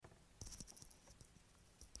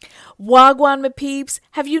Wagwan, my peeps,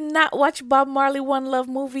 have you not watched Bob Marley One Love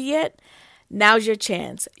movie yet? Now's your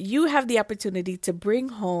chance. You have the opportunity to bring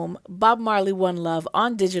home Bob Marley One Love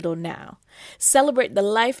on digital now. Celebrate the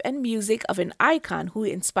life and music of an icon who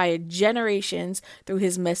inspired generations through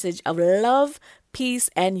his message of love, peace,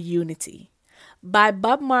 and unity. Buy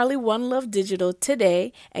Bob Marley One Love digital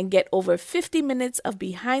today and get over 50 minutes of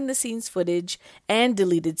behind-the-scenes footage and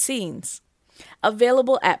deleted scenes.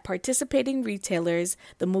 Available at participating retailers,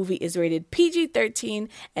 the movie is rated PG-13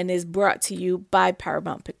 and is brought to you by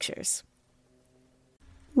Paramount Pictures.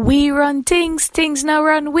 We run things, things now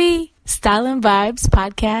run we. Style and Vibes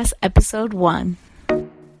Podcast, Episode 1.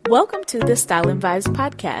 Welcome to the Style and Vibes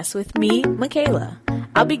Podcast with me, Michaela.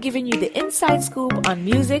 I'll be giving you the inside scoop on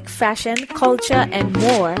music, fashion, culture, and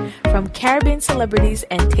more from Caribbean celebrities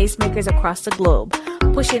and tastemakers across the globe,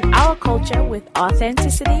 pushing our culture with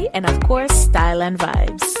authenticity and, of course, style and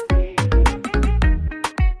vibes.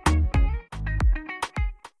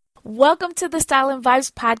 Welcome to the Style and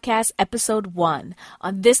Vibes Podcast, Episode 1.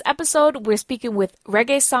 On this episode, we're speaking with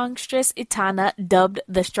reggae songstress Etana, dubbed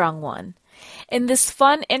the Strong One. In this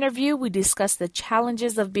fun interview, we discuss the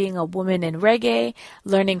challenges of being a woman in reggae,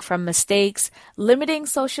 learning from mistakes, limiting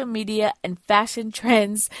social media, and fashion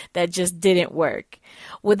trends that just didn't work.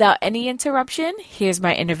 Without any interruption, here's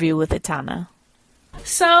my interview with Etana.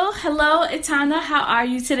 So, hello Etana, how are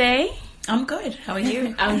you today? I'm good. How are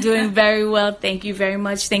you? I'm doing very well. Thank you very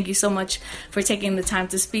much. Thank you so much for taking the time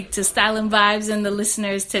to speak to Style and Vibes and the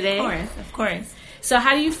listeners today. Of course. So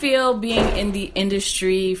how do you feel being in the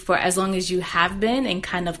industry for as long as you have been and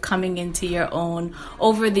kind of coming into your own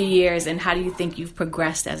over the years, and how do you think you've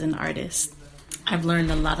progressed as an artist? I've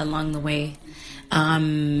learned a lot along the way.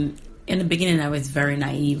 In the beginning, I was very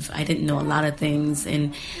naive. I didn't know a lot of things.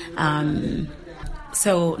 And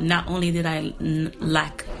so not only did I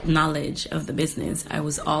lack knowledge of the business, I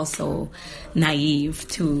was also naive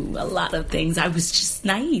to a lot of things. I was just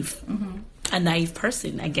naive. Mm-hmm. A naive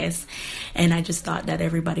person, I guess. And I just thought that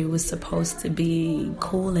everybody was supposed to be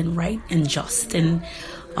cool and right and just and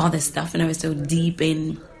all this stuff. And I was so deep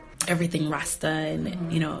in everything Rasta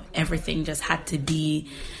and, everything just had to be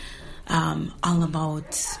all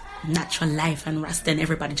about natural life and Rasta, and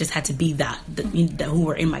everybody just had to be that who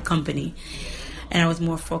were in my company. And I was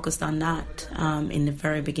more focused on that in the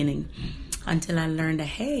very beginning. Until I learned that,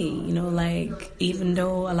 hey, even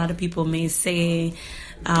though a lot of people may say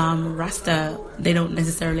Rasta, they don't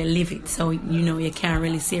necessarily live it. So, you can't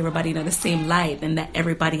really see everybody in the same light, and that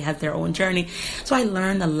everybody has their own journey. So I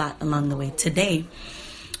learned a lot along the way. Today,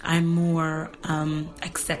 I'm more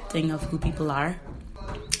accepting of who people are.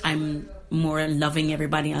 I'm more loving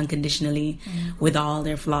everybody unconditionally with all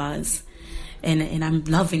their flaws. And I'm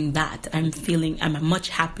loving that. I'm a much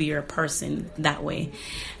happier person that way.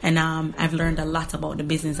 And I've learned a lot about the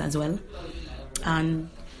business as well.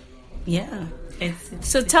 And yeah.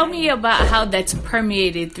 So tell me about how that's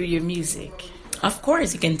permeated through your music. Of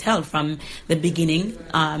course, you can tell from the beginning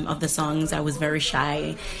of the songs, I was very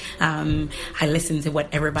shy. I listened to what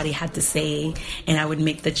everybody had to say, and I would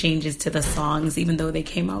make the changes to the songs, even though they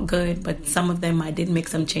came out good. But some of them, I did make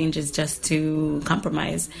some changes just to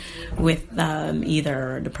compromise with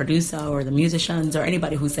either the producer or the musicians or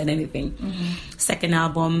anybody who said anything. Mm-hmm. Second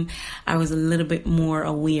album, I was a little bit more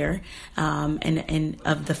aware and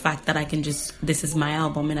of the fact that this is my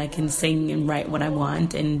album, and I can sing and write what I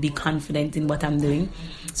want and be confident in what I'm doing.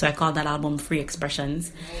 So I called that album Free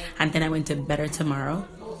Expressions. And then I went to Better Tomorrow.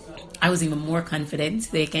 I was even more confident.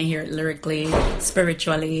 They can hear it lyrically,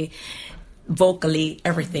 spiritually, vocally,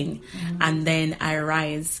 everything. Mm-hmm. And then I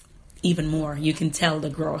Rise even more. You can tell the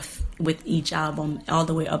growth with each album all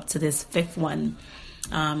the way up to this fifth one,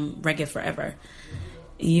 Reggae Forever.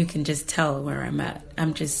 You can just tell where I'm at.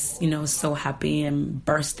 I'm just, so happy and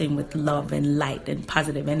bursting with love and light and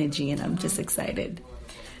positive energy, and I'm just excited.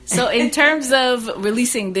 So in terms of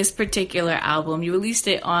releasing this particular album, you released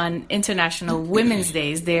it on International Women's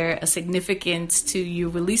Day. Is there a significance to you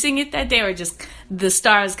releasing it that day, or just the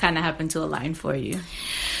stars kind of happened to align for you?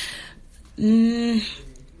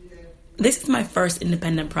 This is my first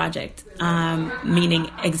independent project, meaning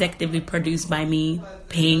executively produced by me,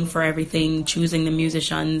 paying for everything, choosing the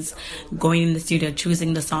musicians, going in the studio,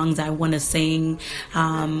 choosing the songs I want to sing,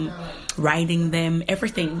 writing them,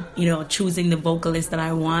 everything, choosing the vocalist that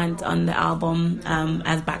I want on the album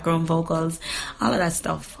as background vocals, all of that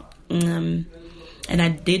stuff. And I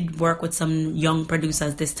did work with some young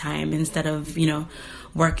producers this time instead of,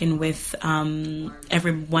 working with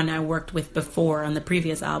everyone I worked with before on the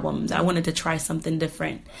previous albums. I wanted to try something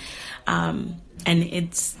different. And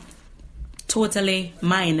it's totally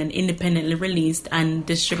mine and independently released and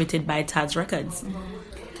distributed by Taz Records.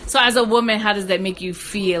 So as a woman, how does that make you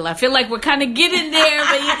feel? I feel like we're kind of getting there,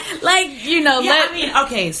 but I mean,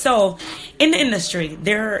 okay, so in the industry,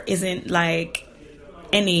 there isn't like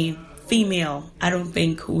any female, I don't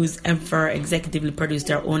think, who's ever executively produced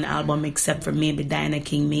their own album except for maybe Diana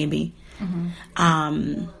King, maybe.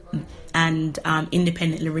 And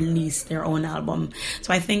independently released their own album.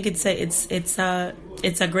 So I think it's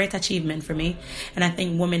a great achievement for me, and I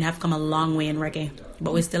think women have come a long way in reggae,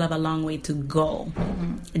 but we still have a long way to go.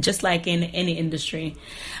 Just like in any industry,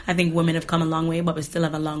 I think women have come a long way, but we still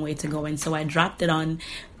have a long way to go. And so I dropped it on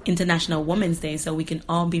International Women's Day so we can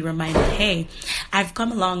all be reminded, hey, I've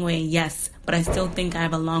come a long way, yes, but I still think I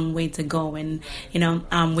have a long way to go. And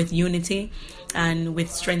with unity and with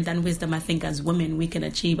strength and wisdom, I think as women we can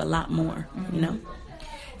achieve a lot more.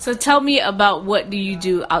 So tell me about, what do you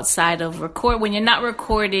do outside of record, when you're not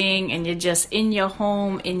recording and you're just in your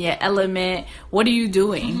home, in your element? What are you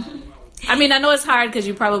doing? I mean, I know it's hard because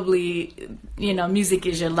you probably, music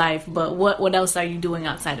is your life, but what else are you doing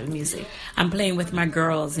outside of music? I'm playing with my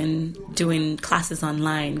girls and doing classes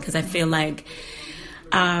online, because I feel like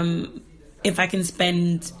if I can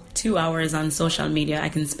spend 2 hours on social media, I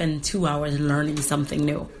can spend 2 hours learning something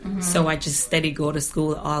new. So I just steady go to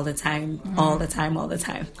school all the time, all the time. Always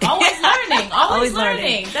learning, always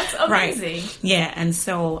learning. That's amazing. Right. Yeah, and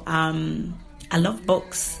so I love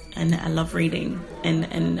books and I love reading,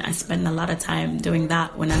 and I spend a lot of time doing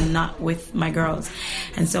that when I'm not with my girls,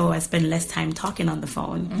 and so I spend less time talking on the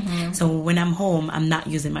phone. So when I'm home, I'm not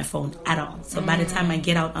using my phone at all. So by the time I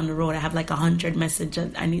get out on the road, I have like 100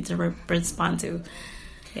 messages I need to respond to.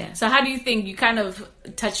 Yeah. So how do you think, you kind of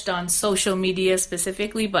touched on social media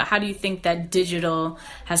specifically, but how do you think that digital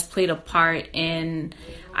has played a part in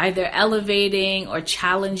either elevating or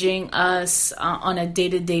challenging us on a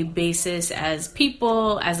day-to-day basis as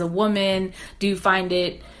people, as a woman? Do you find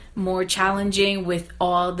it more challenging with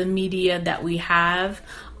all the media that we have,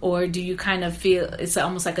 or do you kind of feel it's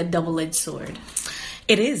almost like a double-edged sword?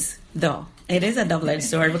 It is, though. It is a double-edged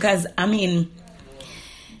sword, because, I mean,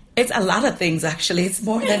 it's a lot of things, actually. It's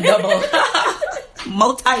more than double.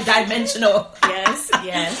 Multi-dimensional.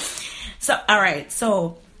 Yes. So, all right.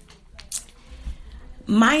 So,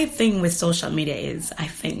 my thing with social media is, I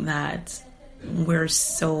think that we're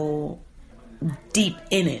so deep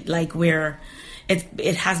in it. Like,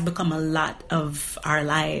 it has become a lot of our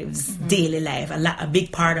lives, daily life, a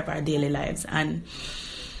big part of our daily lives. And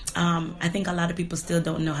I think a lot of people still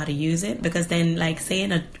don't know how to use it, because then, like, say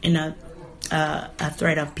in a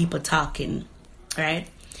thread of people talking, right?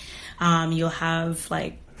 You'll have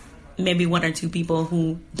like maybe one or two people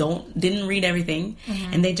who didn't read everything,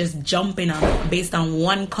 and they just jump in on based on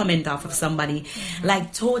one comment off of somebody,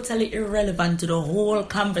 like totally irrelevant to the whole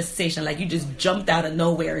conversation. Like you just jumped out of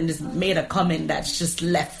nowhere and just made a comment that's just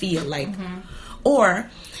left field, like, or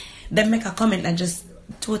they make a comment that just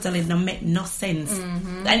totally don't make no sense,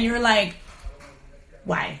 and you're like,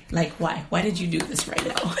 why? Like, why? Why did you do this right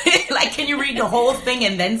now? Like, can you read the whole thing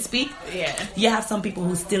and then speak? Yeah. You have some people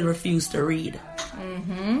who still refuse to read.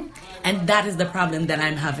 And that is the problem that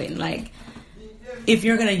I'm having. Like, if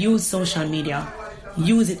you're going to use social media,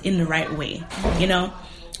 use it in the right way,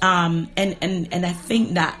 And I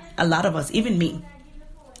think that a lot of us, even me,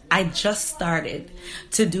 I just started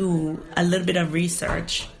to do a little bit of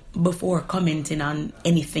research before commenting on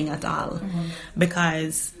anything at all,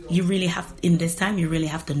 because you really have, in this time, you really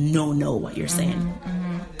have to know what you're saying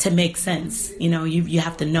to make sense. You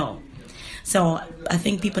have to know. So I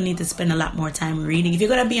think people need to spend a lot more time reading. If you're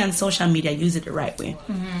going to be on social media, use it the right way.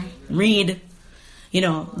 Read,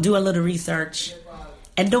 do a little research,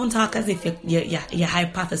 and don't talk as if your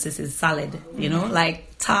hypothesis is solid.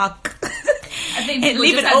 Like talk. I think people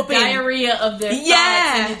leave just it open. Diarrhea of their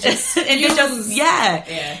thoughts, and you just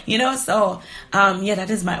So that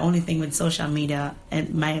is my only thing with social media,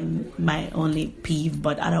 and my only peeve.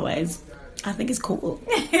 But otherwise, I think it's cool.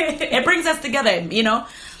 It brings us together, And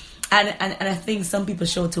I think some people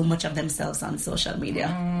show too much of themselves on social media.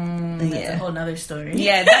 That's a whole nother story.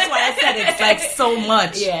 Yeah, that's why I said it's like so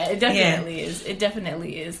much. Yeah, it definitely is. It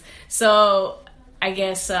definitely is. So I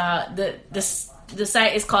guess the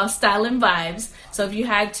site is called Style and Vibes. So if you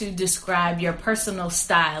had to describe your personal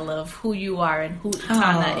style of who you are and who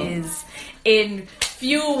Etana is in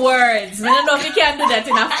few words. I don't know if you can do that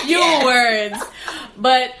in a few words.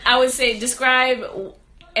 But I would say describe,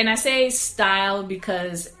 and I say style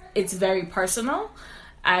because it's very personal.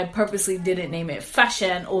 I purposely didn't name it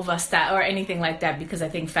fashion over style or anything like that, because I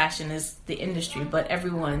think fashion is the industry, but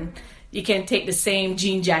everyone, you can take the same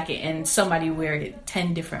jean jacket and somebody wear it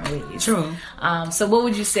 10 different ways. True. So what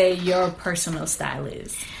would you say your personal style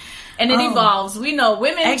is? And it evolves. We know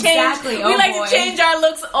women change. We like to change our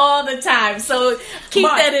looks all the time. So keep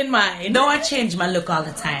that in mind. No, I change my look all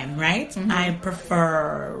the time, right? Mm-hmm. I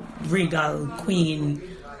prefer regal, queen,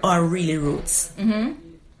 or really roots. Mm-hmm.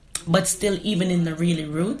 But still, even in the really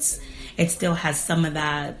roots, it still has some of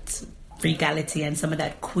that regality and some of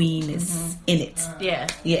that queenness in it. Yeah.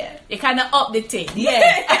 Yeah. It kind of up the thing. Yeah.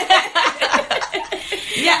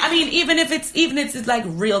 Yeah, I mean, even if it's like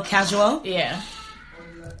real casual. Yeah.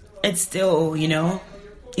 It's still, you know,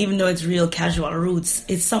 even though it's real casual roots,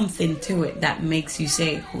 it's something to it that makes you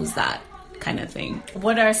say, who's that kind of thing.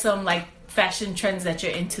 What are some like fashion trends that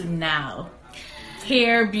you're into now?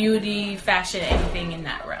 Hair, beauty, fashion, anything in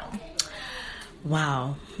that realm?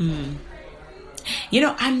 Wow. You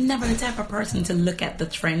know, I'm never the type of person to look at the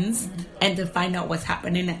trends and to find out what's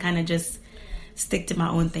happening. I kind of just stick to my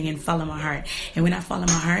own thing and follow my heart. And when I follow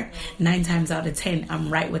my heart, 9 times out of 10, I'm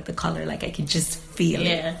right with the color. Like, I can just feel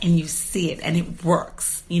it and you see it and it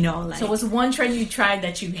works, you know. Like, so what's one trend you tried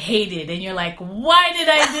that you hated and you're like, why did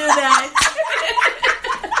I do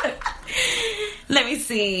that? Let me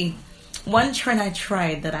see. One trend I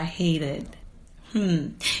tried that I hated.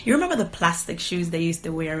 You remember the plastic shoes they used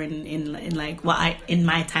to wear in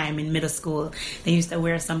my time in middle school? They used to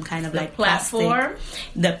wear some kind of like platform,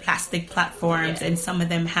 the plastic platforms, and some of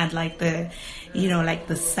them had like the, you know, like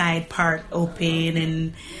the side part open,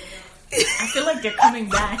 and I feel like they're coming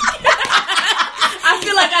back. I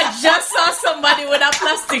feel like I just saw somebody with our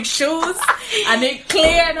plastic shoes and they're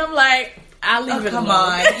clear, and I'm like, I'll leave it alone. Come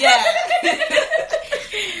on, yeah.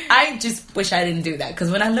 I just wish I didn't do that,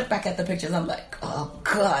 because when I look back at the pictures, I'm like, oh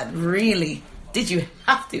God, really? Did you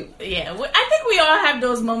have to? Yeah, I think we all have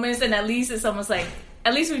those moments, and at least it's almost like,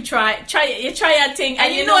 at least we try your thing,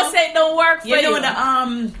 and you know it don't work for you. You know,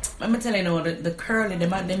 I'm gonna tell you, the curly,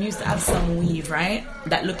 them used to have some weave, right?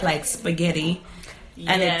 That looked like spaghetti.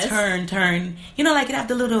 And it turn, you know, like it have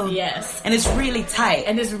the little, and it's really tight,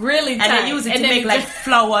 and they use it to make like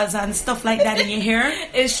flowers and stuff like that in your hair.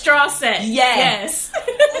 It's straw set. Yes.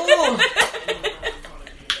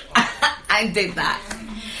 I did that,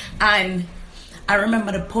 and I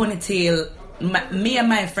remember the ponytail. Me and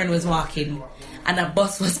my friend was walking, and a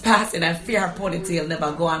bus was passing, and fear her ponytail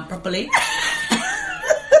never go on properly.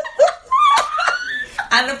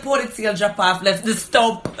 And the ponytail drop off, left the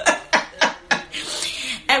stump.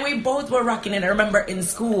 And we both were rocking it. I remember in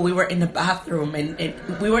school, we were in the bathroom and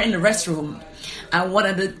we were in the restroom, and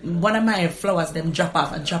one of my flowers them drop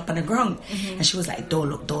off and drop on the ground, and she was like, "Don't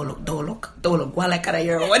look." While like at a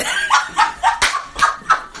year old.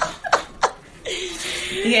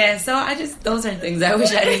 Yeah, so those are things I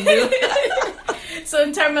wish I didn't do. So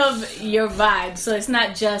in terms of your vibe, so it's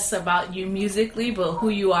not just about you musically, but who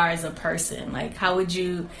you are as a person. Like, how would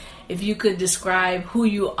you, if you could describe who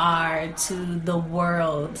you are to the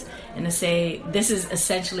world and to say, this is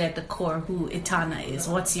essentially at the core who Etana is,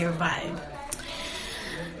 what's your vibe?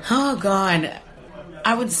 Oh God,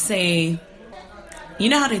 I would say, you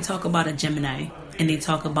know how they talk about a Gemini and they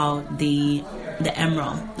talk about the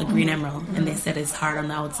emerald, the green emerald, and they said it's hard on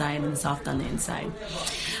the outside and soft on the inside.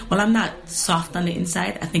 Well, I'm not soft on the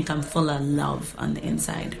inside. I think I'm full of love on the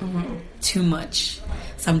inside. Too much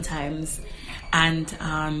sometimes. And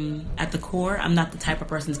at the core, I'm not the type of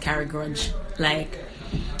person to carry grudge. Like,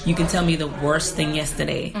 you can tell me the worst thing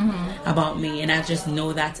yesterday about me, and I just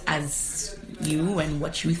know that as you and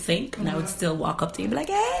what you think, and I would still walk up to you and be like,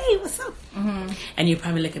 hey, what's up? And you'd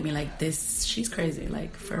probably look at me like, she's crazy,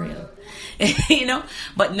 like, for real. You know?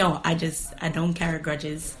 But no, I don't carry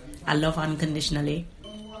grudges. I love unconditionally.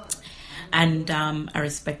 And I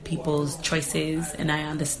respect people's choices, and I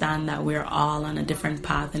understand that we're all on a different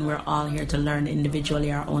path, and we're all here to learn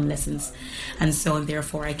individually our own lessons. And so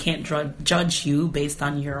therefore I can't judge you based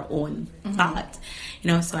on your own thought.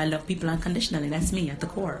 You know, so I love people unconditionally. That's me at the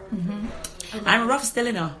core. I'm rough still,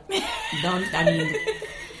 you know.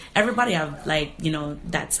 Everybody have, like, you know,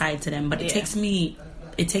 that side to them, but it takes me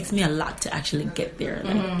a lot to actually get there.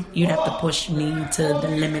 Like, you'd have to push me to the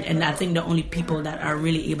limit, and I think the only people that are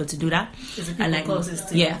really able to do that are like closest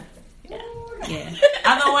to you. Yeah.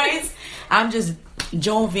 Otherwise, I'm just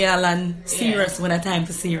jovial and serious when I time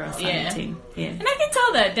for serious. And I can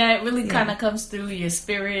tell that really kind of comes through your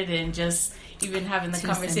spirit, and just even having the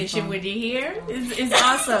conversation with you here is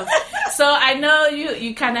awesome. So I know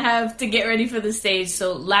you kind of have to get ready for the stage.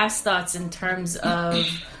 So last thoughts in terms of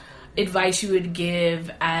advice you would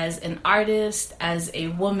give as an artist, as a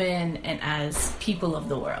woman, and as people of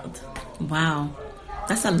the world. Wow,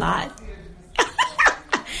 that's a lot.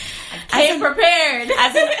 I came prepared.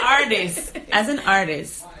 As an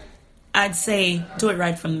artist, I'd say do it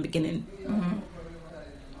right from the beginning.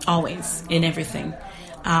 Always, in everything.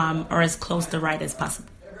 or as close to right as possible.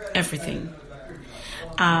 Everything.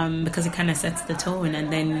 Because it kind of sets the tone,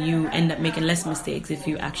 and then you end up making less mistakes if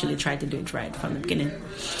you actually try to do it right from the beginning.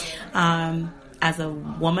 As a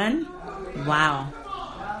woman, wow.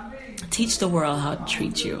 Teach the world how to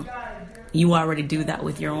treat you. You already do that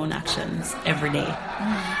with your own actions every day.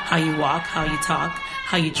 How you walk, how you talk,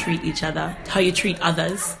 how you treat each other, how you treat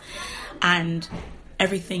others. And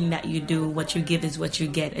everything that you do, what you give is what you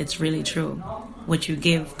get. It's really true. What you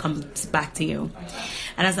give comes back to you.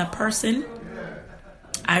 And as a person,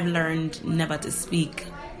 I've learned never to speak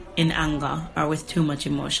in anger or with too much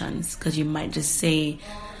emotions, because you might just say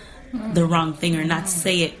the wrong thing or not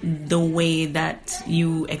say it the way that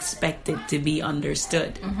you expect it to be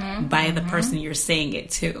understood by the person you're saying it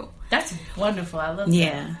to. That's wonderful. I love that.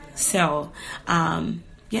 Yeah. So, and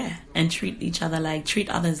treat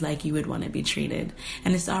others like you would want to be treated.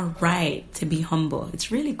 And it's all right to be humble. It's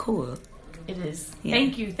really cool. It is. Yeah.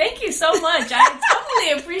 Thank you so much. I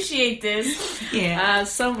totally appreciate this. Yeah.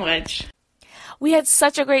 So much. We had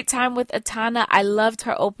such a great time with Etana. I loved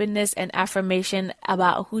her openness and affirmation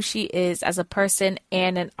about who she is as a person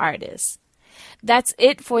and an artist. That's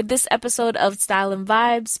it for this episode of Style and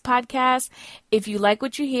Vibes podcast. If you like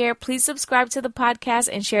what you hear, please subscribe to the podcast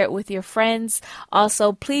and share it with your friends.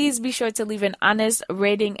 Also, please be sure to leave an honest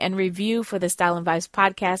rating and review for the Style and Vibes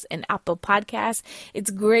podcast in Apple Podcasts. It's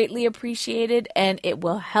greatly appreciated, and it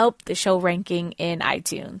will help the show ranking in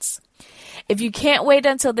iTunes. If you can't wait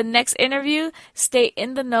until the next interview, stay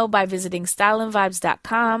in the know by visiting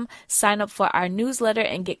styleandvibes.com, sign up for our newsletter,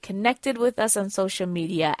 and get connected with us on social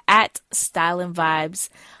media at Style and Vibes.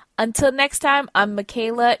 Until next time, I'm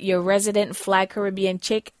Michaela, your resident Fly Caribbean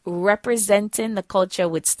chick, representing the culture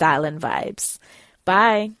with Style and Vibes.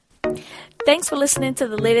 Bye. Thanks for listening to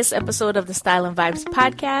the latest episode of the Style and Vibes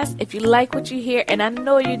podcast. If you like what you hear, and I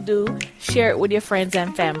know you do, share it with your friends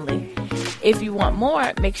and family. If you want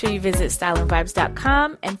more, make sure you visit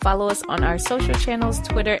styleandvibes.com and follow us on our social channels,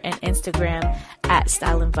 Twitter and Instagram at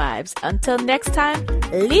Style and Vibes. Until next time,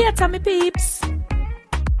 Leah Tommy Peeps.